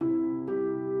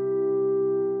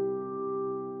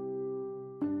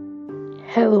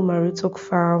Hello, my Real Talk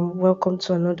fam. Welcome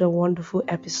to another wonderful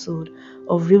episode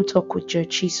of Real Talk with Joy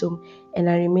Chisom, and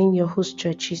I remain your host,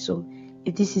 Joy Chisom.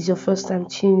 If this is your first time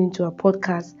tuning into our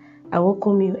podcast, I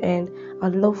welcome you, and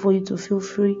I'd love for you to feel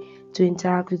free to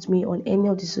interact with me on any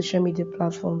of the social media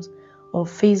platforms on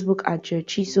Facebook at Joy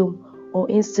Chisom or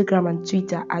Instagram and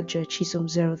Twitter at Joy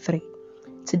Chisom03.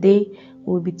 Today,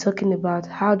 we'll be talking about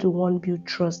how do one build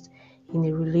trust in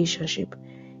a relationship.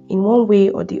 In one way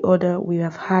or the other, we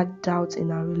have had doubts in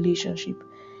our relationship.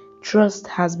 Trust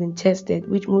has been tested,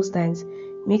 which most times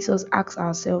makes us ask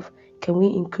ourselves, can we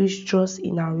increase trust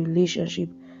in our relationship?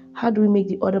 How do we make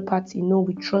the other party know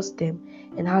we trust them?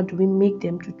 And how do we make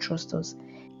them to trust us?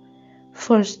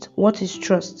 First, what is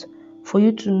trust? For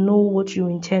you to know what you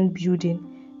intend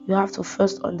building, you have to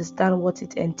first understand what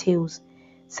it entails.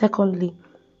 Secondly,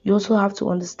 you also have to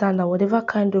understand that whatever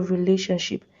kind of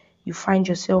relationship you find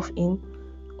yourself in,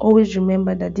 always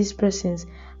remember that these persons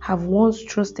have once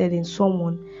trusted in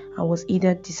someone and was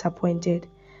either disappointed.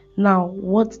 Now,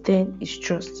 what then is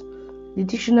trust? The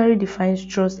dictionary defines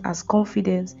trust as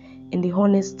confidence in the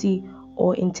honesty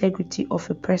or integrity of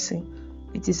a person.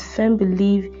 It is firm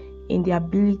belief in the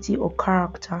ability or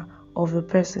character of a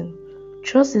person.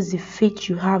 Trust is the faith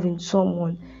you have in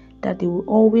someone that they will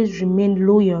always remain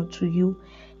loyal to you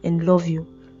and love you.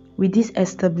 With this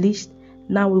established,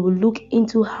 now we will look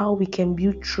into how we can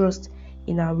build trust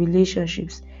in our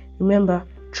relationships. Remember,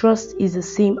 trust is the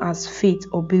same as faith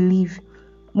or belief.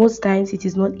 Most times it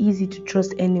is not easy to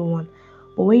trust anyone,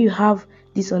 but when you have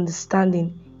this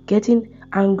understanding, getting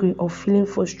angry or feeling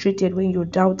frustrated when you're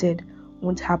doubted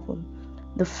won't happen.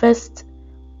 The first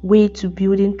way to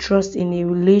building trust in a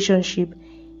relationship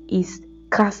is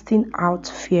casting out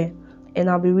fear. And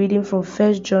I'll be reading from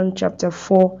 1 John chapter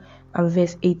 4 and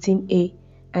verse 18a.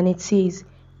 And it says,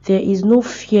 there is no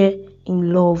fear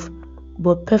in love,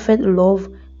 but perfect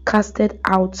love casteth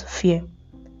out fear.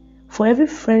 For every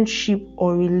friendship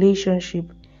or relationship,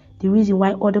 the reason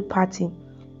why other party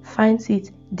finds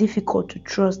it difficult to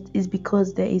trust is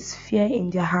because there is fear in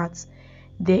their hearts.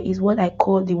 There is what I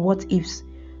call the what ifs.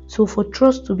 So for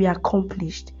trust to be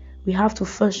accomplished, we have to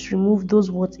first remove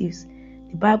those what ifs.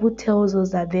 The Bible tells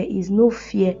us that there is no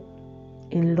fear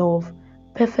in love.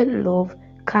 Perfect love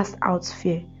casts out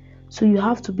fear. So you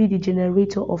have to be the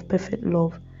generator of perfect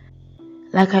love.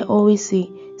 Like I always say,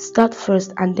 start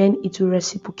first and then it will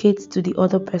reciprocate to the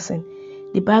other person.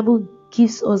 The Bible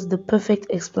gives us the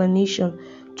perfect explanation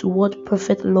to what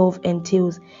perfect love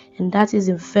entails, and that is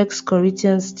in 1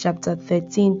 Corinthians chapter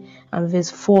 13 and verse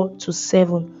 4 to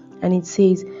 7. And it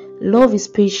says, love is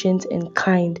patient and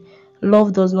kind.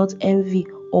 Love does not envy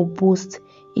or boast.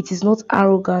 It is not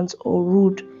arrogant or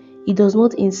rude. It does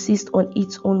not insist on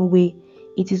its own way.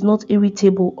 It is not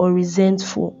irritable or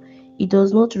resentful. It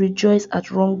does not rejoice at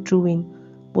wrongdoing,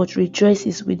 but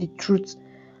rejoices with the truth.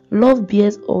 Love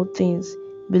bears all things,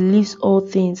 believes all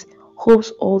things,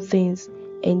 hopes all things,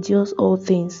 endures all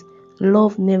things.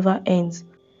 Love never ends.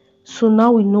 So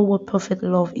now we know what perfect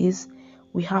love is.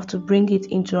 We have to bring it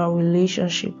into our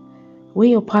relationship.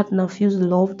 When your partner feels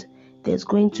loved, there's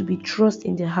going to be trust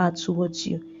in their heart towards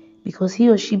you, because he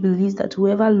or she believes that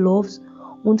whoever loves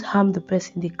won't harm the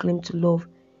person they claim to love.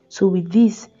 So with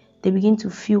this, they begin to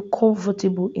feel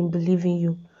comfortable in believing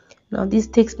you. Now this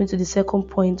takes me to the second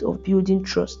point of building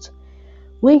trust.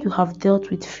 When you have dealt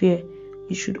with fear,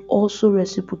 you should also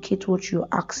reciprocate what you're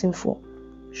asking for.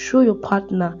 Show your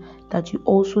partner that you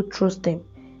also trust them.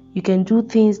 You can do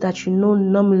things that you know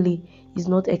normally is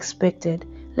not expected.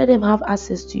 Let them have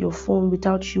access to your phone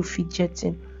without you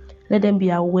fidgeting. Let them be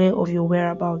aware of your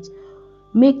whereabouts.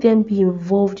 Make them be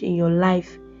involved in your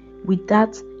life. With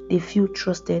that, they feel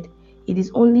trusted. It is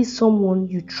only someone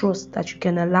you trust that you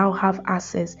can allow have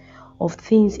access of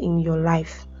things in your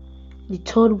life. The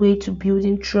third way to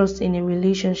building trust in a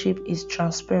relationship is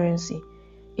transparency.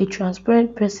 A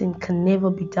transparent person can never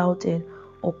be doubted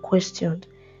or questioned.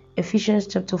 Ephesians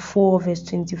chapter 4 verse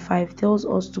 25 tells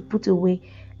us to put away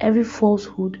every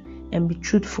falsehood and be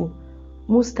truthful.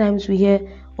 Most times we hear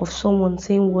of someone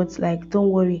saying words like, don't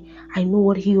worry, I know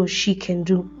what he or she can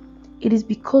do. It is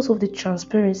because of the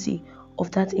transparency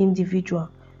of that individual.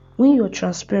 When you're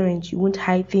transparent, you won't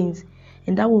hide things,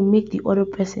 and that will make the other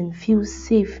person feel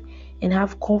safe and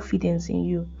have confidence in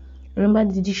you.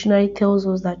 Remember, the dictionary tells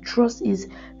us that trust is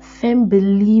firm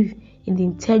belief in the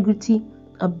integrity,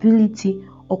 ability,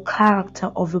 or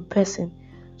character of a person.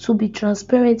 So be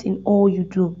transparent in all you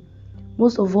do.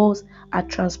 Most of us are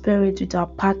transparent with our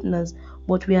partners,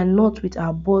 but we are not with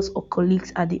our boss or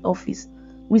colleagues at the office.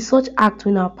 With such act,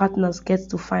 when our partners get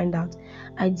to find out,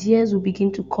 ideas will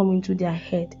begin to come into their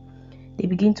head. They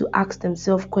begin to ask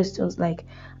themselves questions like,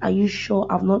 are you sure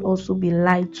I've not also been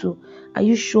lied to? Are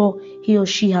you sure he or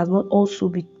she has not also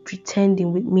been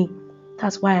pretending with me?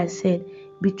 That's why I said,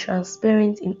 be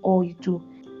transparent in all you do.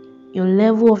 Your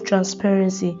level of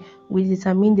transparency will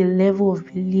determine the level of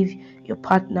belief your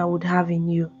partner would have in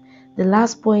you. The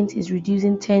last point is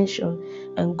reducing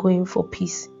tension and going for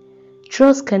peace.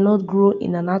 Trust cannot grow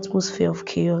in an atmosphere of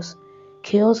chaos.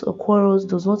 Chaos or quarrels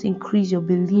does not increase your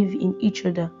belief in each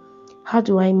other. How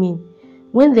do I mean?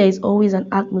 When there is always an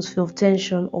atmosphere of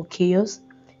tension or chaos,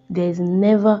 there is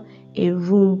never a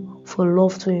room for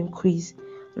love to increase.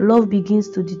 Love begins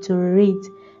to deteriorate,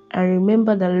 and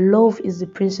remember that love is the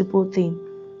principal thing.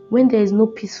 When there is no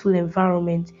peaceful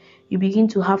environment, you begin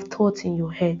to have thoughts in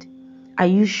your head. Are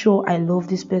you sure I love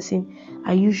this person?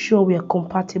 Are you sure we are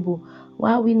compatible?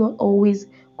 Why are we not always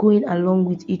going along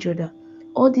with each other?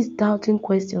 All these doubting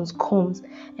questions comes,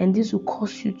 and this will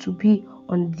cause you to be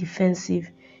on the defensive.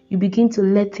 You begin to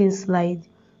let things slide.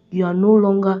 You are no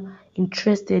longer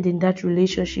interested in that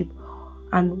relationship.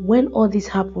 And when all this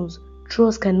happens,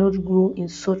 trust cannot grow in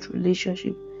such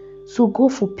relationship. So go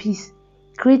for peace.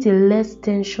 Create a less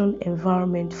tension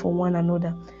environment for one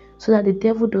another so that the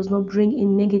devil does not bring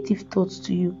in negative thoughts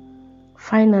to you.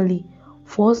 Finally,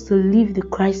 for us to live the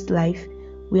Christ life,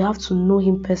 we have to know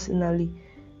him personally.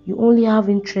 You only have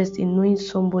interest in knowing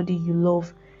somebody you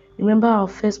love. Remember, our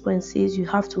first point says you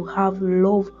have to have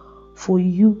love for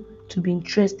you to be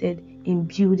interested in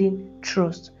building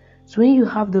trust. So when you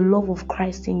have the love of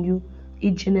Christ in you,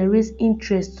 it generates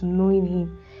interest to knowing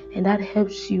him, and that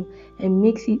helps you and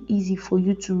makes it easy for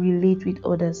you to relate with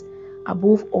others.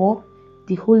 Above all,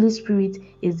 the Holy Spirit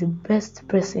is the best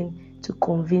person to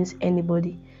convince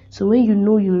anybody. So when you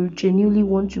know you genuinely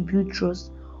want to build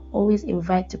trust, always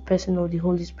invite the person of the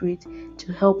Holy Spirit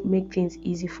to help make things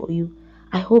easy for you.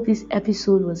 I hope this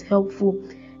episode was helpful,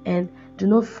 and do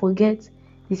not forget,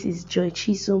 this is Joy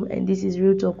Chisom and this is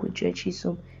Real Talk with Joy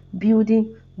Chisom,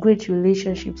 building great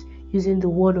relationships using the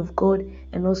Word of God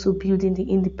and also building the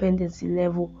independency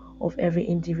level of every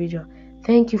individual.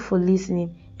 Thank you for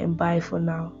listening, and bye for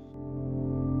now.